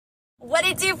What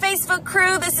it do, Facebook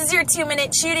crew? This is your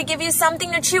 2-minute chew to give you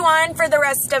something to chew on for the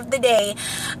rest of the day.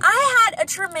 I had a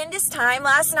tremendous time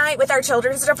last night with our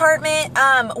children's department.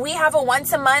 We have a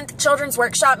once-a-month children's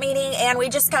workshop meeting, and we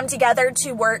just come together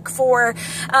to work for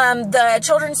the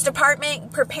children's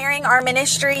department, preparing our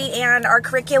ministry and our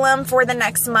curriculum for the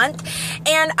next month.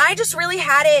 And I just really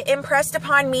had it impressed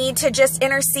upon me to just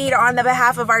intercede on the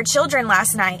behalf of our children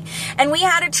last night. And we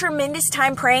had a tremendous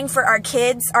time praying for our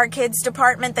kids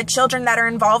department, the children that are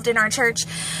involved in our church.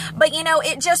 But you know,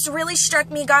 it just really struck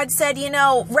me. God said, you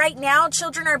know, right now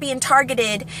children are being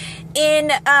targeted in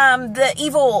the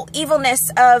evilness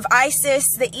of ISIS,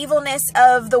 the evilness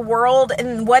of the world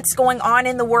and what's going on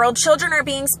in the world. Children are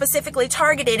being specifically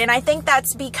targeted, and I think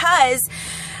that's because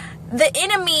the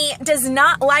enemy does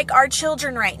not like our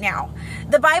children right now.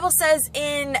 The Bible says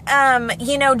in,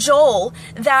 Joel,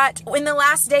 that in the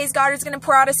last days, God is going to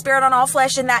pour out His Spirit on all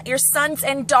flesh, and that your sons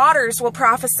and daughters will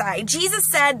prophesy. Jesus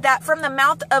said that from the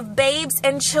mouth of babes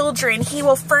and children, He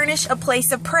will furnish a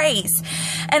place of praise.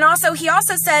 And also, He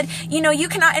also said, you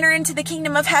cannot enter into the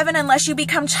kingdom of heaven unless you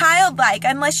become childlike,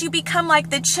 unless you become like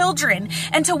the children.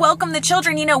 And to welcome the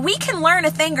children, we can learn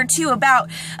a thing or two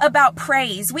about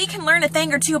praise. We can learn a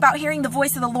thing or two about hearing the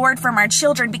voice of the Lord from our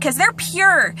children, because they're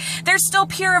pure. They're still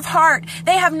pure of heart.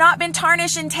 They have not been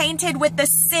tarnished and tainted with the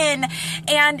sin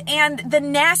and the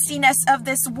nastiness of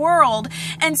this world.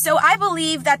 And so I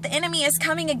believe that the enemy is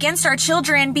coming against our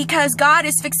children because God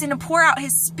is fixing to pour out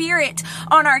His Spirit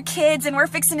on our kids, and we're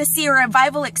fixing to see a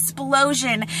revival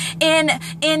explosion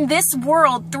in this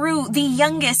world through the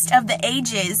youngest of the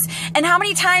ages. And how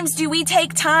many times do we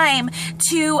take time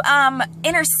to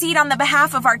intercede on the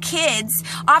behalf of our kids?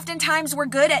 Oftentimes we're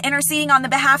good at interceding on the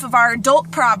behalf of our adult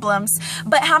problems,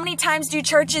 but how many times do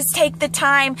churches take the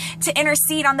time to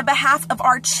intercede on the behalf of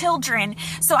our children?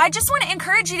 So I just want to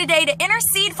encourage you today to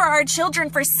intercede for our children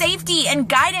for safety and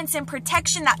guidance and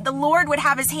protection, that the Lord would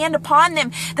have His hand upon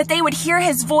them, that they would hear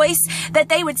His voice, that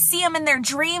they would see Him in their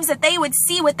dreams, that they would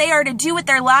see what they are to do with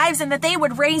their lives, and that they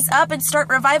would raise up and start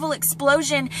revival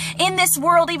explosion in this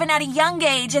world even at a young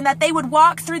age, and that they would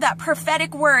walk through that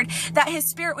prophetic word, that His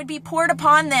Spirit would be poured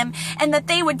upon them, and that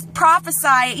they would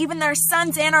prophesy, even their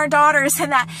sons and our daughters,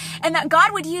 and that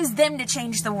God would use them to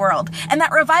change the world, and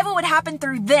that revival would happen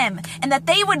through them, and that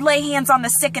they would lay hands on the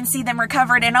sick and see them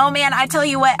recovered. And oh man, I tell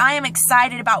you what, I am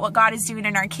excited about what God is doing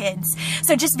in our kids.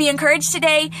 So just be encouraged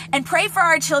today, and pray for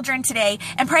our children today,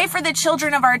 and pray for the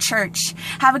children of our church.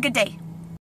 Have a good day.